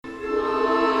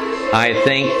I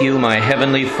thank you, my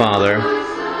heavenly Father,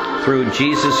 through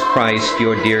Jesus Christ,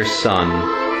 your dear Son,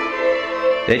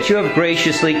 that you have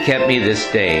graciously kept me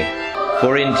this day.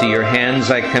 For into your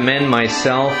hands I commend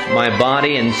myself, my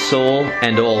body and soul,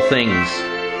 and all things.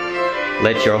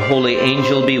 Let your holy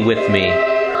angel be with me.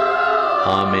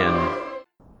 Amen.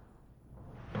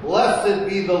 Blessed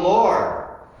be the Lord,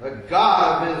 the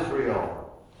God of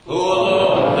Israel, who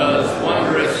alone does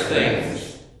wondrous things.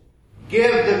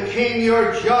 Give the King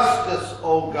your justice,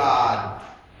 O God,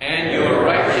 and your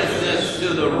righteousness to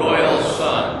the royal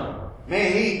Son.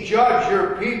 May he judge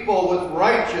your people with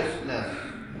righteousness,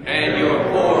 and your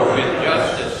poor with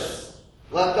justice.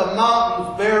 Let the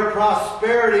mountains bear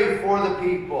prosperity for the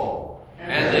people,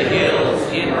 and the hills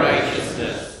in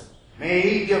righteousness. May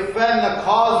he defend the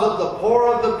cause of the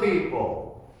poor of the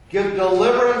people, give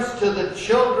deliverance to the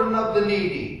children of the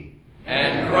needy,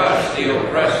 and crush the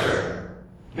oppressor.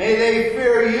 May they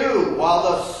fear you while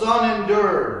the sun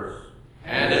endures,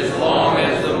 and as long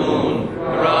as the moon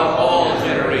throughout all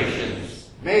generations.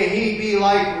 May he be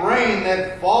like rain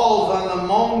that falls on the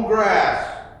mown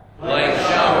grass, like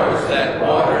showers that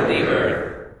water the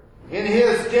earth. In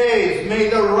his days may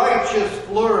the righteous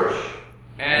flourish,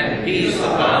 and peace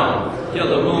abound till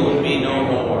the moon be no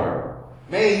more.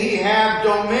 May he have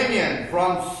dominion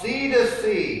from sea to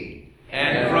sea,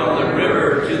 and from the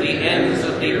river to the ends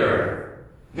of the earth.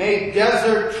 May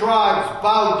desert tribes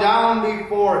bow down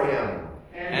before him,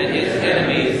 and his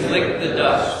enemies lick the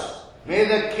dust. May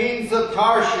the kings of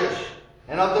Tarshish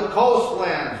and of the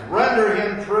coastlands render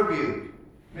him tribute.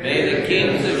 May the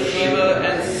kings of Sheba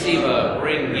and Seba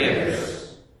bring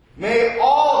gifts. May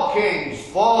all kings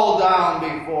fall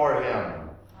down before him.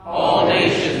 All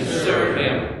nations serve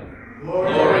him.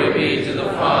 Glory be to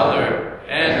the Father,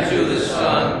 and to the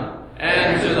Son,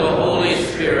 and to the Holy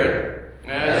Spirit,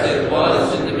 as it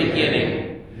was in the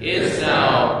beginning, is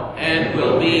now, and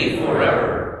will be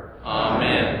forever.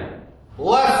 Amen.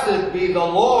 Blessed be the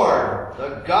Lord,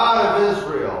 the God of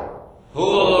Israel, who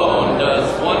alone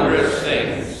does wondrous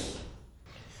things.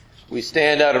 We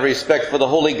stand out of respect for the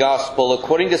Holy Gospel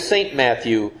according to St.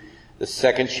 Matthew, the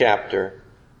 2nd chapter.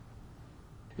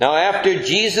 Now after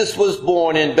Jesus was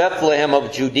born in Bethlehem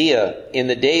of Judea in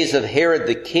the days of Herod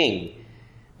the king,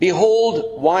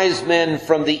 behold, wise men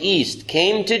from the east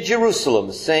came to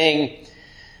Jerusalem, saying,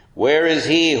 Where is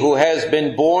he who has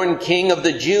been born King of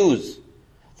the Jews?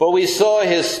 For we saw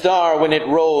his star when it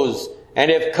rose,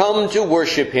 and have come to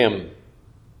worship him.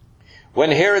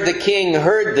 When Herod the king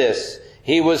heard this,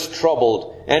 he was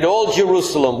troubled, and all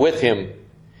Jerusalem with him.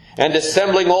 And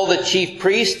assembling all the chief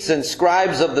priests and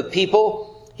scribes of the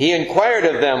people, he inquired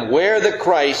of them where the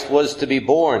Christ was to be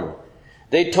born.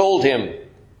 They told him,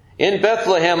 In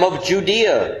Bethlehem of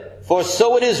Judea, for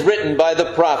so it is written by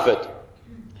the prophet,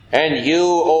 And you,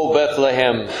 O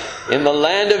Bethlehem, in the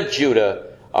land of Judah,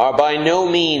 are by no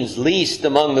means least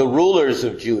among the rulers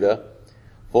of Judah,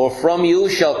 for from you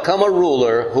shall come a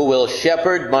ruler who will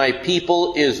shepherd my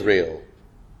people Israel.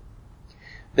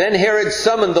 Then Herod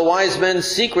summoned the wise men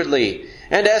secretly,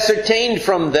 and ascertained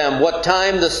from them what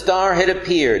time the star had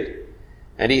appeared.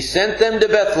 And he sent them to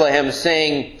Bethlehem,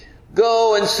 saying,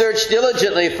 Go and search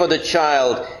diligently for the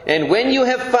child, and when you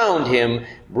have found him,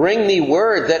 bring me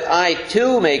word that I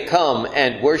too may come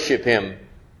and worship him.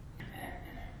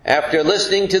 After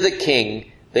listening to the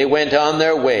king, they went on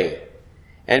their way.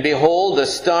 And behold, the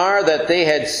star that they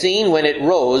had seen when it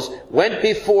rose went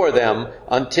before them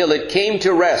until it came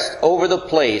to rest over the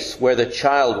place where the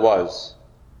child was.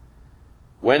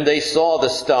 When they saw the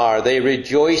star, they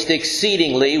rejoiced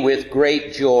exceedingly with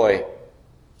great joy.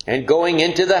 And going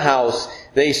into the house,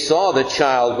 they saw the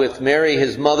child with Mary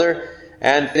his mother,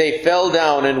 and they fell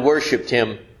down and worshipped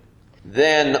him.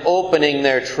 Then, opening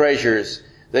their treasures,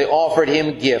 they offered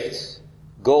him gifts,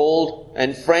 gold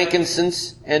and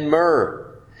frankincense and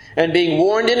myrrh. And being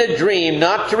warned in a dream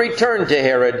not to return to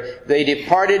Herod, they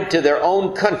departed to their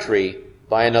own country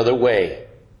by another way.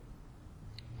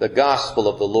 The Gospel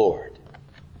of the Lord.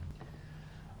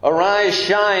 Arise,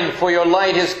 shine, for your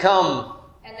light has come,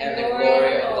 and the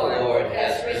glory of the Lord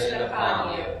has risen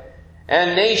upon you.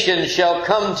 And nations shall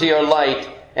come to your light,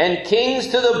 and kings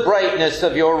to the brightness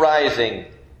of your rising.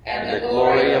 And the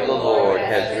glory of the Lord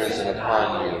has risen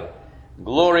upon you.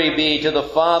 Glory be to the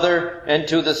Father, and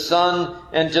to the Son,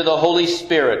 and to the Holy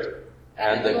Spirit.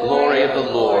 And the glory of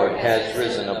the Lord has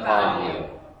risen upon you.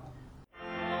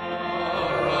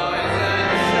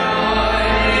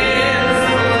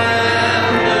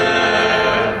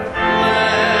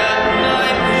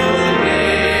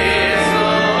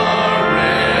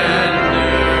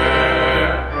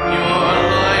 Your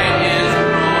light is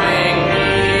growing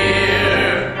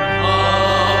near,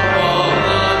 above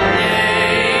the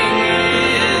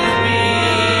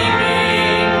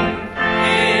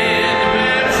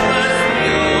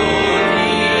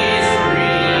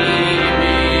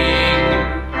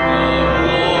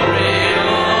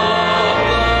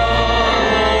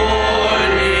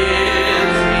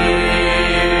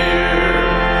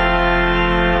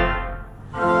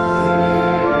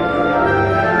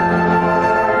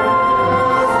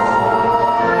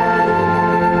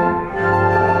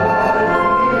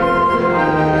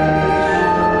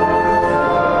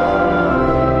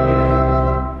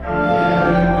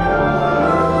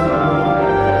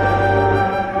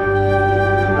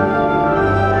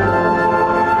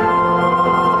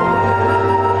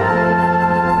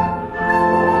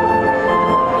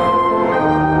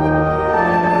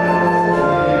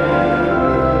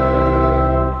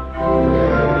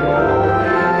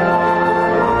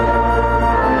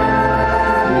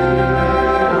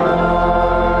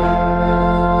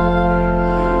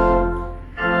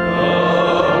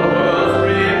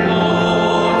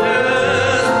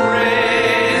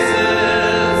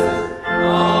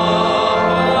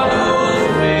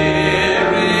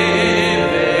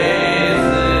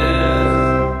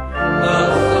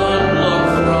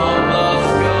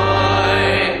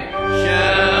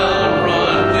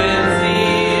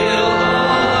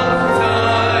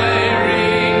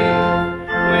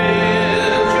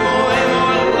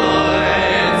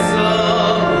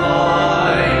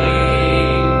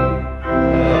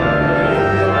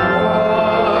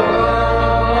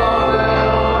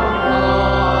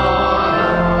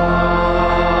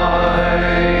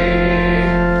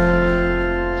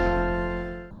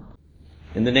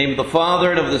In the name of the Father,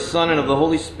 and of the Son, and of the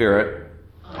Holy Spirit.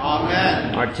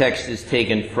 Amen. Our text is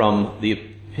taken from the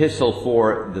epistle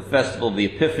for the festival of the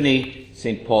Epiphany,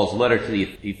 St. Paul's letter to the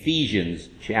Ephesians,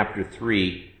 chapter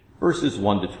 3, verses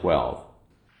 1 to 12.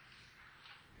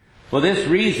 For this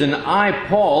reason, I,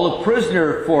 Paul, a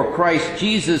prisoner for Christ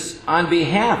Jesus, on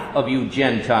behalf of you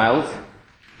Gentiles,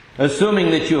 assuming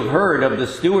that you have heard of the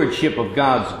stewardship of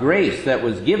God's grace that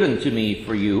was given to me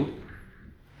for you,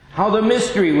 how the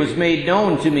mystery was made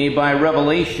known to me by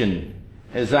revelation,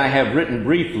 as I have written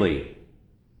briefly.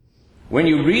 When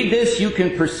you read this, you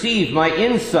can perceive my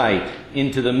insight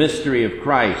into the mystery of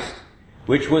Christ,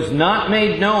 which was not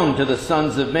made known to the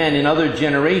sons of men in other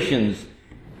generations,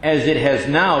 as it has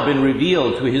now been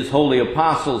revealed to his holy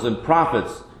apostles and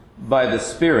prophets by the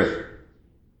Spirit.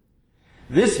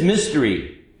 This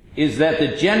mystery is that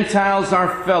the Gentiles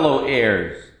are fellow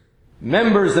heirs,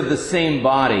 members of the same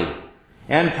body,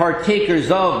 and partakers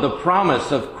of the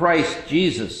promise of Christ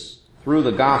Jesus through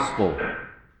the gospel.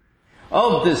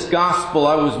 Of this gospel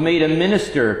I was made a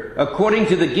minister according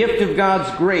to the gift of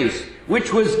God's grace,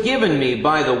 which was given me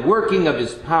by the working of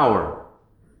his power.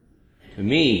 To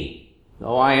me,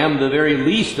 though I am the very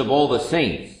least of all the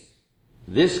saints,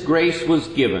 this grace was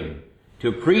given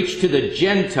to preach to the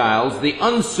Gentiles the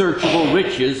unsearchable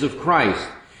riches of Christ,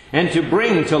 and to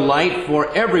bring to light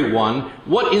for everyone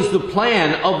what is the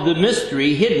plan of the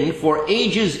mystery hidden for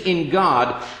ages in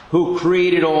God, who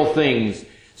created all things,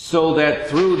 so that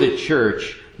through the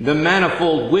church the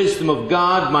manifold wisdom of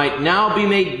God might now be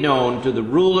made known to the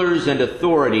rulers and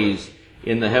authorities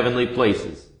in the heavenly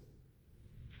places.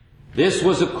 This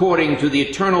was according to the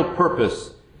eternal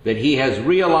purpose that he has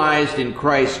realized in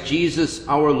Christ Jesus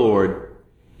our Lord,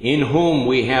 in whom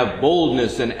we have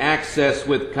boldness and access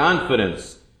with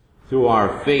confidence through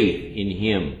our faith in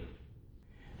him.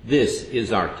 This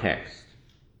is our text.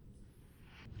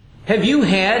 Have you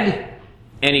had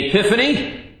an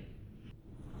epiphany?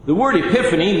 The word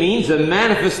epiphany means a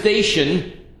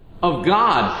manifestation of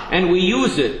God, and we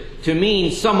use it to mean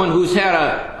someone who's had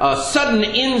a sudden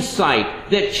insight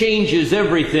that changes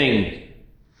everything.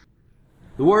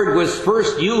 The word was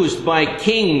first used by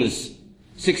kings,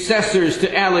 successors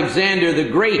to Alexander the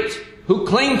Great, who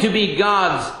claimed to be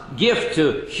God's gift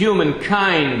to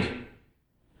humankind.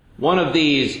 One of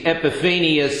these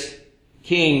Epiphanius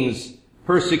kings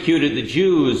persecuted the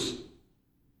Jews,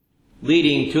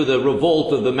 leading to the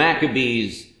revolt of the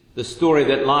Maccabees, the story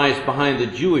that lies behind the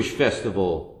Jewish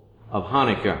festival of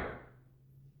Hanukkah.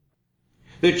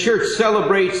 The church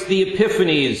celebrates the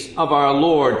epiphanies of our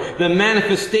Lord, the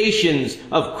manifestations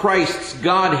of Christ's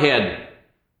Godhead.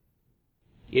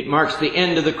 It marks the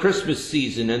end of the Christmas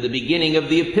season and the beginning of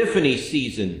the Epiphany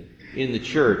season in the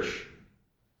church.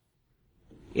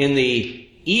 In the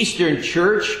Eastern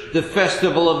Church, the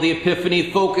festival of the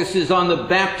Epiphany focuses on the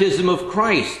baptism of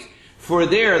Christ. For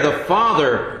there the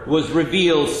Father was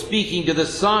revealed speaking to the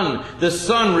Son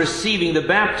receiving the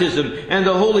baptism, and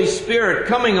the Holy Spirit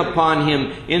coming upon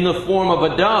him in the form of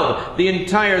a dove. The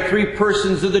entire three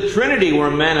persons of the Trinity were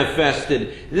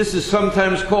manifested. This is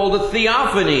sometimes called a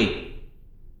theophany.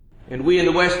 And we in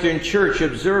the Western Church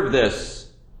observe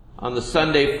this on the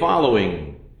Sunday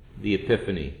following the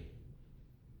Epiphany.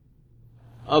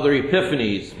 Other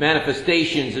epiphanies,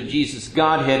 manifestations of Jesus'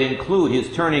 Godhead, include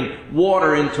his turning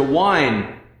water into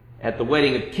wine at the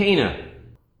wedding of Cana.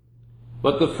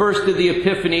 But the first of the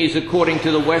epiphanies, according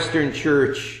to the Western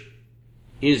Church,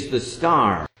 is the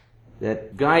star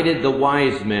that guided the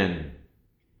wise men.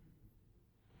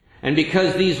 And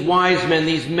because these wise men,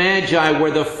 these magi, were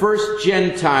the first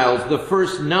Gentiles, the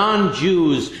first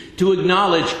non-Jews to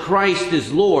acknowledge Christ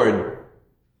as Lord,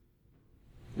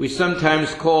 we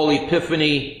sometimes call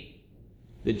Epiphany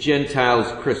the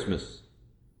Gentiles' Christmas.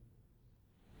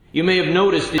 You may have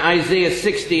noticed in Isaiah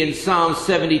 60 and Psalm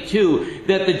 72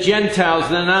 that the Gentiles,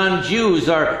 the non-Jews,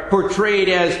 are portrayed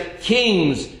as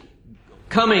kings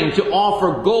coming to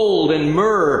offer gold and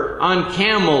myrrh on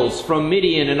camels from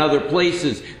Midian and other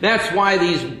places. That's why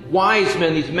these wise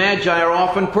men, these magi, are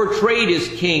often portrayed as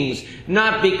kings,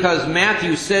 not because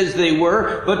Matthew says they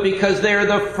were, but because they are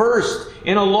the first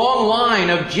in a long line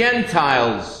of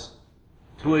Gentiles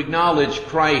to acknowledge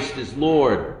Christ as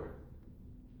Lord.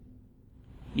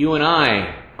 You and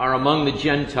I are among the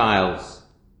Gentiles.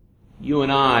 You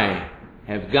and I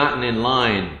have gotten in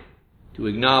line to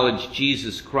acknowledge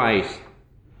Jesus Christ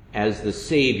as the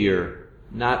Savior,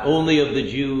 not only of the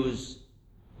Jews,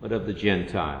 but of the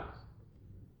Gentiles.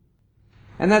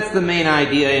 And that's the main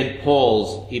idea in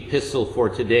Paul's epistle for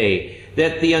today,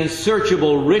 that the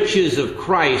unsearchable riches of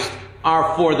Christ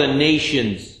are for the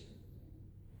nations.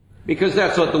 Because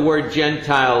that's what the word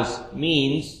Gentiles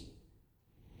means.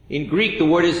 In Greek, the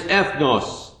word is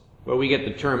ethnos, where we get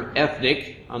the term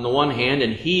ethnic on the one hand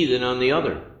and heathen on the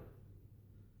other.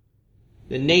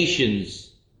 The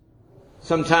nations.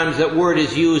 Sometimes that word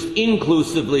is used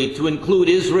inclusively to include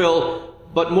Israel,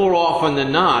 but more often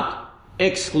than not,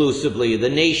 exclusively, the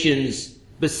nations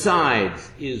besides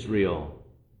Israel.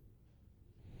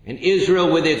 And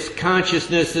Israel, with its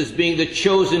consciousness as being the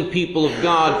chosen people of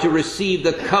God to receive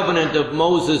the covenant of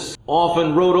Moses,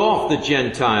 often wrote off the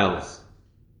Gentiles.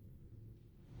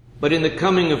 But in the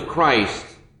coming of Christ,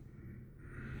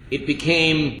 it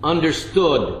became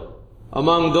understood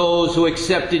among those who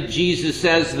accepted Jesus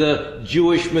as the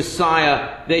Jewish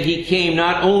Messiah that he came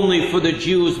not only for the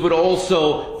Jews but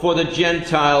also for the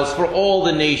Gentiles, for all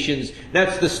the nations.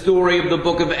 That's the story of the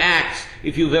book of Acts,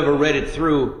 if you've ever read it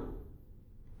through.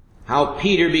 How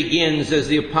Peter begins as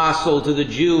the apostle to the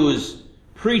Jews,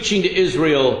 preaching to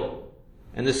Israel,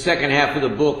 and the second half of the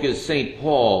book is St.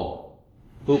 Paul,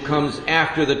 who comes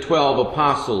after the 12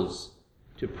 apostles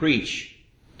to preach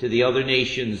to the other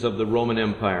nations of the Roman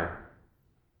Empire.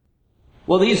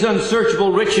 Well, these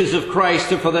unsearchable riches of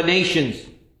Christ are for the nations.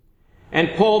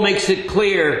 And Paul makes it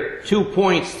clear, 2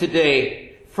 points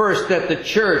today. First, that the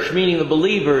church, meaning the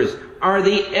believers, are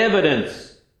the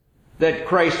evidence that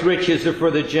Christ's riches are for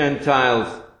the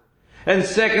Gentiles. And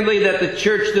secondly, that the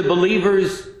church, the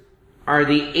believers, are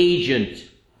the agent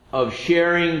of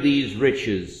sharing these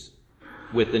riches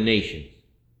with the nations.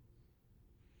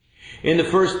 In the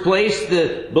first place,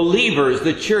 the believers,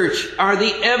 the church, are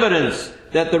the evidence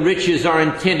that the riches are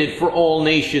intended for all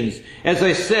nations. As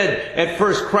I said, at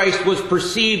first Christ was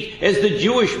perceived as the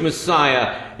Jewish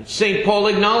Messiah. St. Paul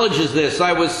acknowledges this.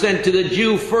 I was sent to the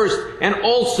Jew first and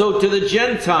also to the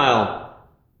Gentile.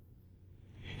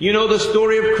 You know the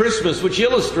story of Christmas, which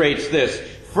illustrates this.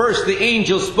 First, the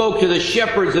angel spoke to the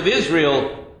shepherds of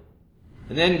Israel,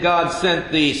 and then God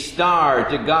sent the star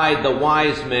to guide the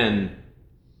wise men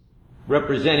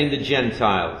representing the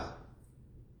Gentiles.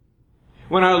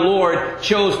 When our Lord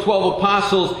chose 12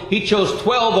 apostles, he chose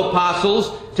 12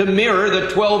 apostles to mirror the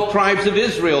 12 tribes of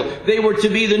Israel. They were to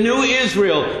be the new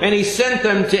Israel, and he sent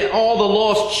them to all the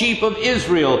lost sheep of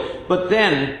Israel. But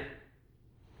then,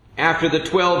 after the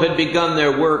 12 had begun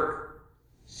their work,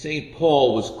 St.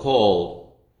 Paul was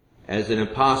called as an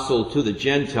apostle to the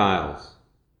Gentiles.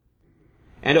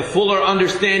 And a fuller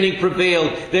understanding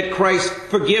prevailed that Christ's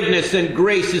forgiveness and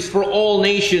grace is for all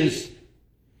nations.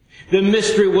 The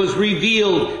mystery was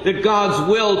revealed that God's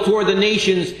will toward the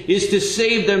nations is to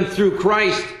save them through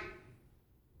Christ.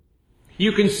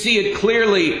 You can see it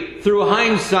clearly through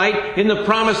hindsight in the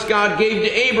promise God gave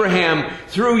to Abraham.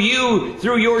 Through you,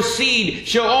 through your seed,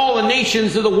 shall all the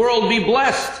nations of the world be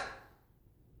blessed.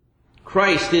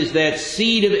 Christ is that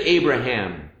seed of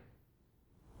Abraham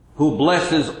who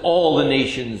blesses all the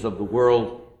nations of the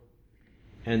world.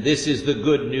 And this is the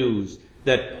good news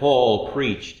that Paul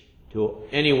preached to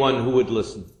anyone who would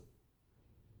listen.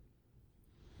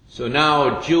 So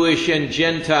now Jewish and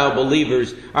Gentile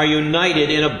believers are united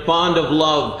in a bond of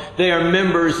love. They are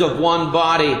members of one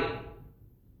body.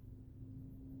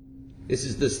 This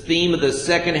is the theme of the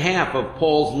second half of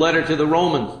Paul's letter to the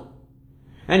Romans.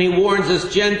 And he warns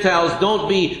us Gentiles, don't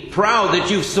be proud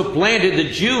that you've supplanted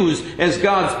the Jews as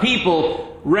God's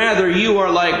people. Rather, you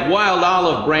are like wild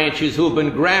olive branches who have been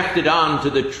grafted onto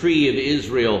the tree of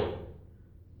Israel.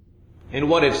 And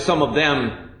what if some of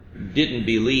them didn't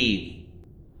believe?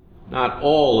 Not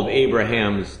all of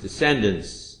Abraham's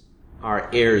descendants are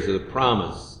heirs of the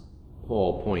promise,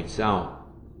 Paul points out.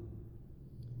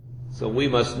 So we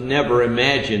must never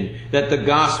imagine that the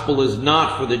gospel is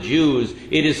not for the Jews.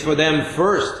 It is for them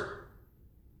first.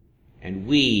 And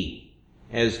we,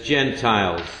 as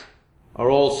Gentiles, are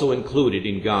also included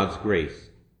in God's grace.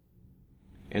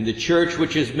 And the church,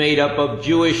 which is made up of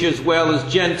Jewish as well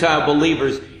as Gentile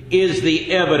believers, is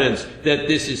the evidence that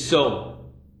this is so.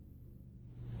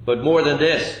 But more than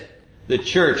this, the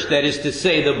church, that is to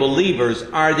say the believers,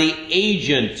 are the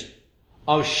agent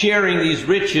of sharing these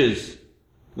riches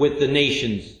with the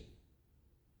nations.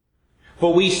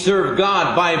 For we serve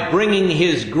God by bringing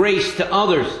His grace to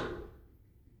others.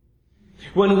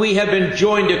 When we have been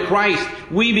joined to Christ,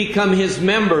 we become His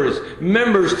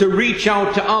members to reach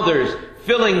out to others,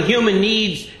 filling human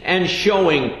needs and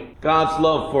showing God's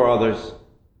love for others.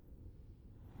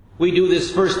 We do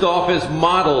this first off as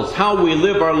models, how we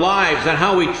live our lives and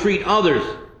how we treat others.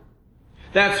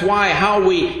 That's why how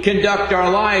we conduct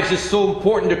our lives is so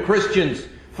important to Christians.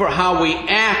 For how we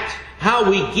act, how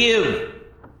we give,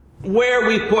 where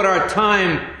we put our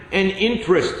time and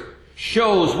interest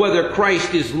shows whether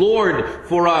Christ is Lord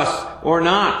for us or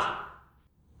not.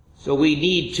 So we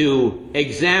need to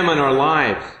examine our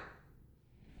lives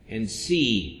and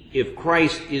see if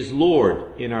Christ is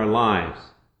Lord in our lives.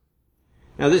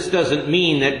 Now, this doesn't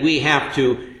mean that we have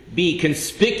to be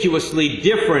conspicuously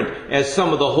different as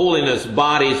some of the holiness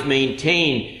bodies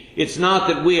maintain. It's not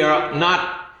that we are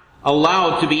not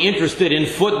allowed to be interested in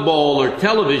football or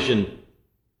television,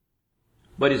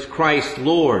 but is Christ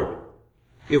Lord?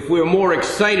 If we're more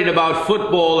excited about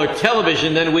football or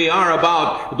television than we are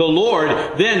about the Lord,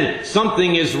 then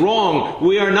something is wrong.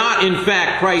 We are not, in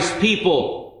fact, Christ's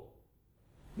people.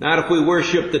 Not if we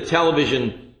worship the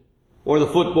television or the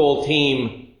football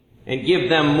team and give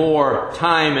them more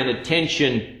time and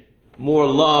attention, more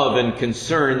love and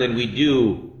concern than we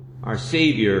do our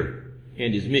Savior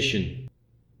and His mission.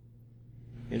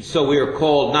 And so we are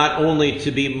called not only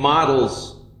to be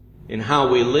models in how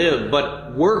we live,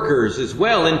 but workers as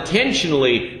well,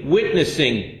 intentionally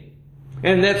witnessing.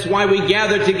 And that's why we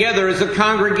gather together as a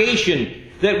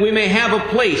congregation, that we may have a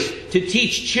place to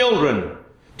teach children,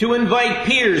 to invite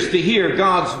peers to hear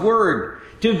God's Word,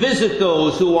 to visit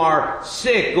those who are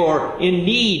sick or in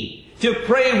need, to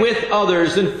pray with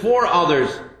others and for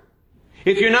others.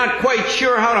 If you're not quite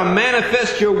sure how to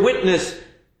manifest your witness,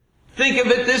 think of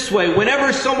it this way.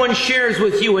 Whenever someone shares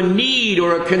with you a need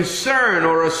or a concern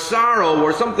or a sorrow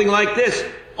or something like this,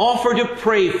 offer to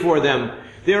pray for them.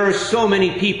 There are so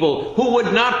many people who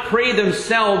would not pray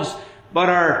themselves, but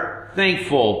are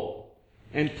thankful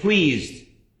and pleased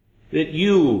that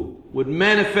you would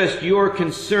manifest your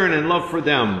concern and love for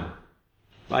them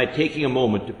by taking a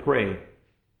moment to pray.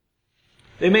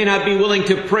 They may not be willing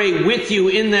to pray with you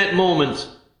in that moment,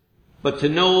 but to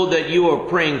know that you are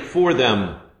praying for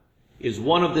them is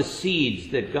one of the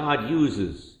seeds that God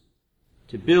uses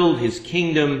to build His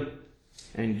kingdom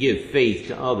and give faith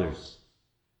to others.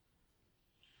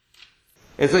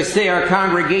 As I say, our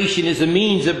congregation is a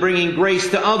means of bringing grace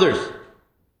to others.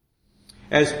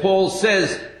 As Paul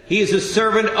says, he is a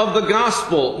servant of the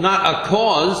gospel, not a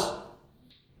cause.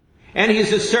 And he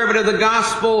is a servant of the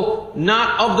gospel,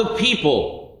 not of the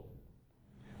people.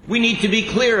 We need to be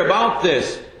clear about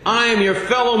this. I am your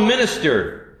fellow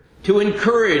minister, to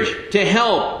encourage, to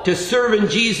help, to serve in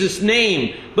Jesus'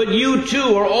 name. But you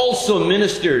too are also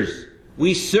ministers.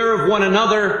 We serve one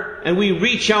another and we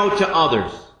reach out to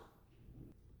others.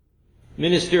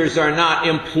 Ministers are not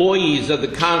employees of the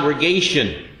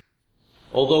congregation,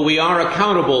 although we are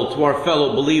accountable to our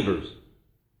fellow believers.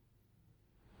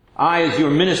 I, as your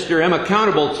minister, am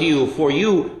accountable to you, for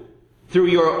you, through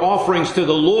your offerings to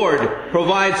the Lord,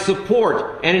 provide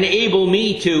support and enable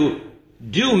me to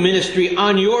do ministry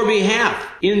on your behalf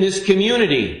in this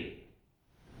community.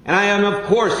 And I am, of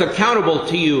course, accountable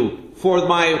to you for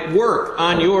my work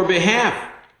on your behalf.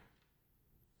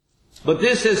 But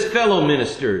this as fellow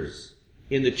ministers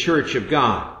in the church of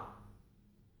God.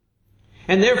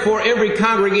 And therefore, every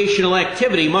congregational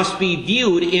activity must be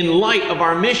viewed in light of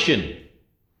our mission.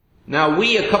 Now,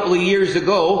 we, a couple of years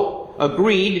ago,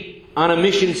 agreed on a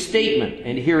mission statement,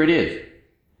 and here it is.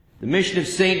 The mission of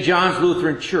St. John's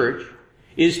Lutheran Church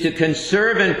is to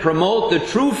conserve and promote the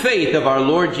true faith of our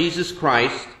Lord Jesus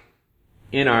Christ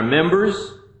in our members,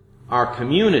 our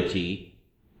community,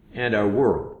 and our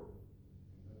world.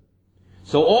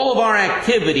 So all of our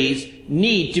activities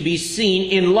need to be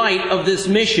seen in light of this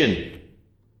mission.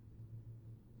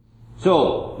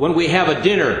 So, when we have a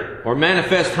dinner or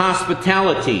manifest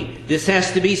hospitality, this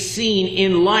has to be seen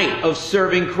in light of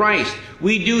serving Christ.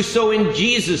 We do so in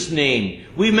Jesus' name.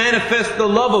 We manifest the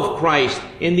love of Christ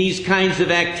in these kinds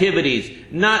of activities,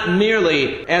 not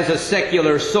merely as a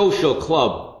secular social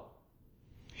club.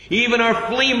 Even our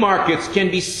flea markets can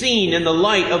be seen in the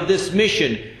light of this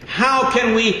mission. How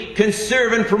can we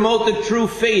conserve and promote the true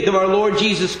faith of our Lord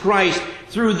Jesus Christ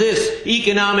through this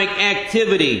economic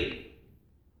activity?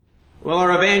 Well,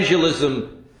 our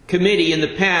evangelism committee in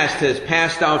the past has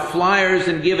passed out flyers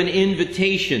and given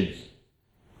invitations.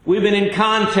 We've been in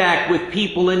contact with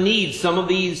people in need. Some of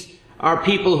these are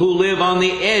people who live on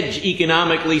the edge,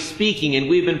 economically speaking, and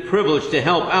we've been privileged to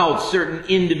help out certain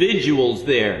individuals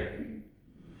there.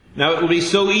 Now, it would be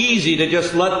so easy to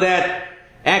just let that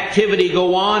activity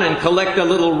go on and collect a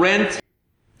little rent.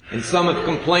 And some have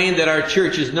complained that our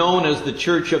church is known as the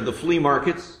church of the flea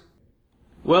markets.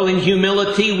 Well, in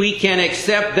humility, we can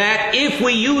accept that if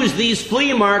we use these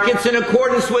flea markets in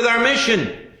accordance with our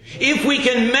mission. If we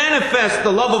can manifest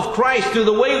the love of Christ through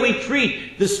the way we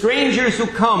treat the strangers who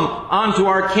come onto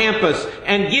our campus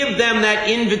and give them that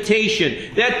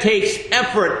invitation. That takes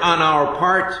effort on our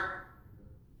part,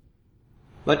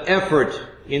 but effort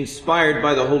inspired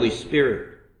by the Holy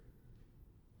Spirit.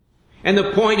 And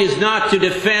the point is not to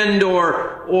defend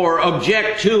or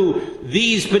object to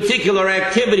these particular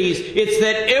activities. It's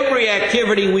that every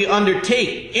activity we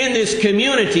undertake in this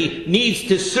community needs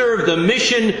to serve the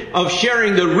mission of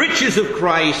sharing the riches of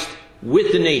Christ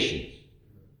with the nations.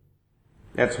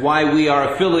 That's why we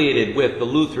are affiliated with the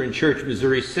Lutheran Church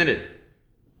Missouri Synod,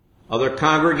 other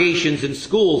congregations and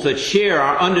schools that share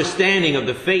our understanding of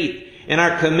the faith and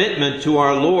our commitment to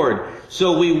our Lord.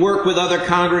 So we work with other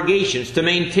congregations to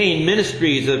maintain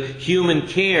ministries of human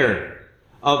care,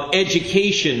 of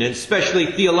education, and especially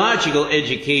theological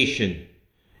education,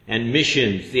 and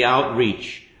missions, the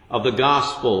outreach of the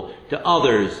gospel to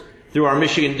others, through our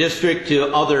Michigan district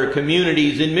to other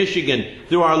communities in Michigan,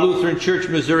 through our Lutheran Church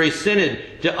Missouri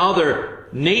Synod to other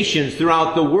nations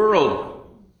throughout the world,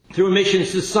 through mission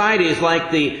societies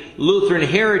like the Lutheran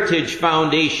Heritage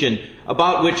Foundation,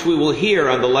 about which we will hear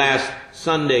on the last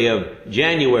Sunday of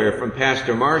January from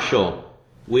Pastor Marshall.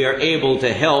 We are able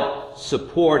to help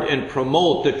support and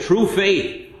promote the true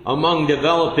faith among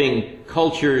developing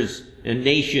cultures and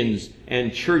nations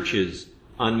and churches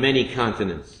on many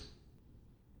continents.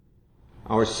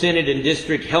 Our synod and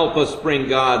district help us bring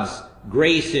God's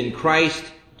grace in Christ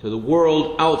to the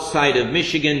world outside of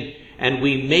Michigan, and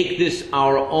we make this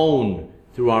our own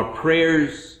through our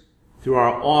prayers, through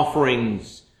our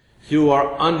offerings, through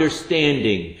our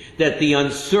understanding that the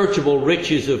unsearchable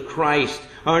riches of Christ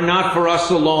are not for us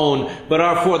alone, but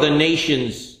are for the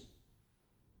nations.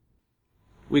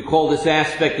 We call this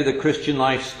aspect of the Christian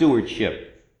life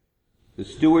stewardship, the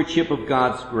stewardship of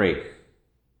God's grace.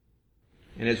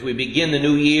 And as we begin the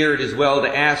new year, it is well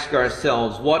to ask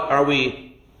ourselves, what are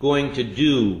we going to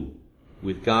do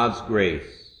with God's grace?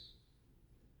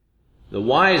 The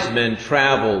wise men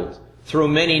traveled through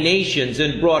many nations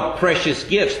and brought precious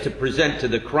gifts to present to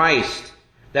the Christ.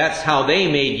 That's how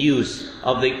they made use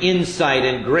of the insight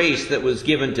and grace that was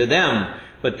given to them.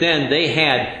 But then they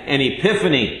had an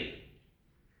epiphany.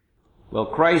 Well,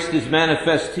 Christ is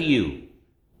manifest to you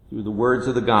through the words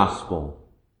of the gospel,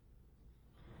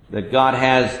 that God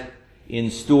has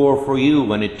in store for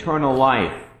you an eternal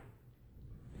life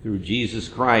through Jesus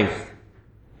Christ.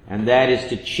 And that is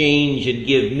to change and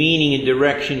give meaning and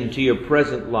direction to your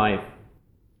present life.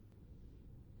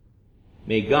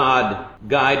 May God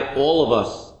guide all of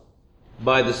us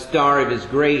by the star of His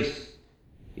grace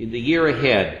in the year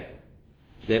ahead,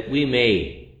 that we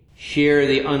may share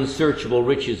the unsearchable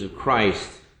riches of Christ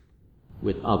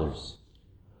with others.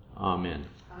 Amen.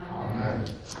 Amen.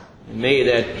 And may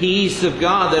that peace of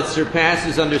God that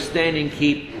surpasses understanding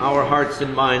keep our hearts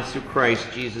and minds through Christ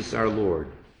Jesus our Lord.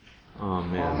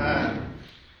 Amen. Amen.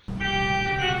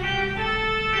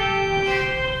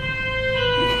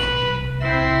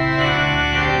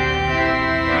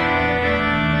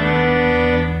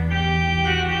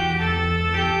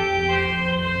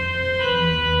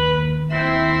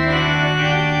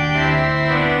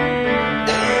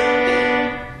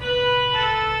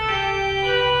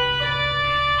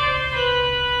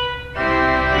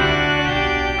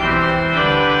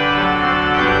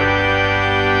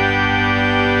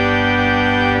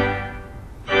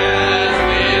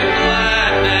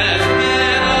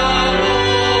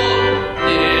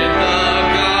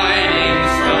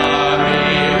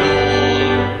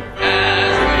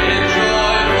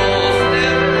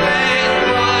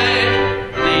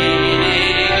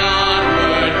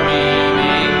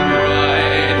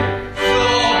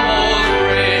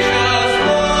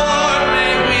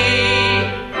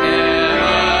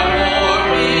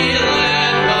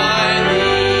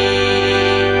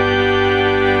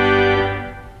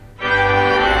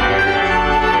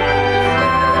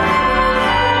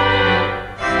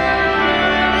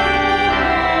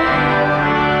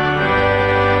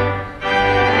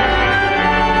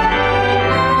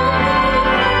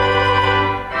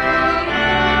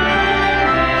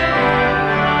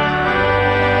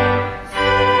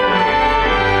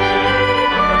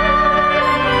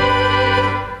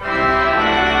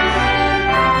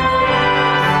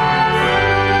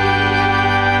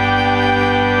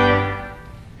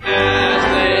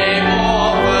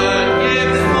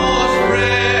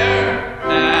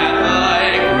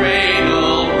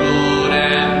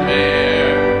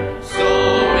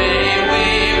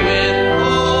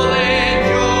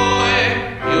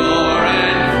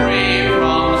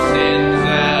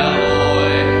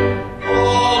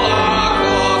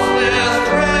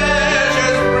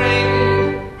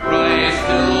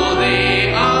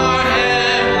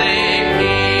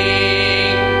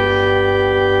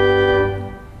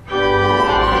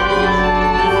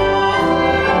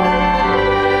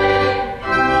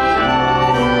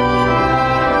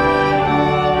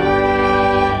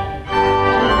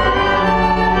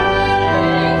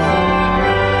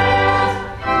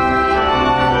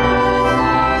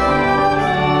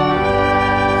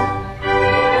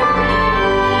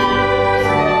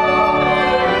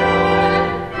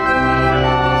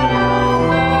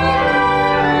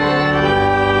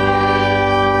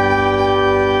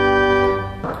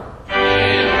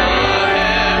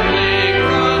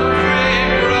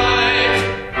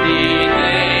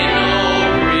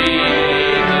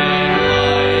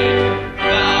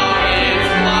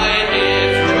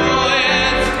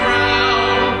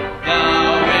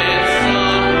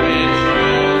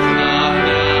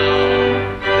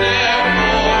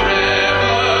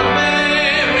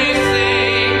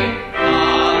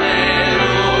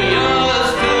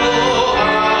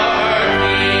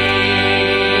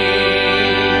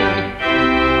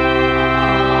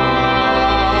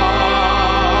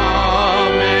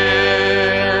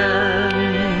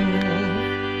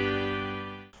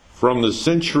 From the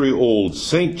century-old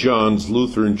St. John's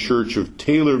Lutheran Church of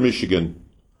Taylor, Michigan,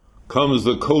 comes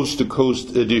the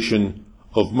coast-to-coast edition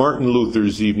of Martin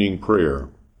Luther's Evening Prayer.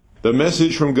 The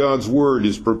message from God's Word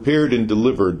is prepared and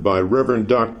delivered by Reverend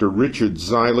Dr. Richard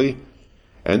Ziley,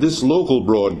 and this local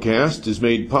broadcast is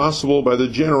made possible by the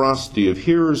generosity of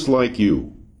hearers like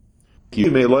you.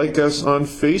 You may like us on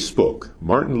Facebook,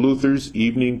 Martin Luther's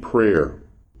Evening Prayer.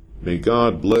 May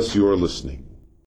God bless your listening.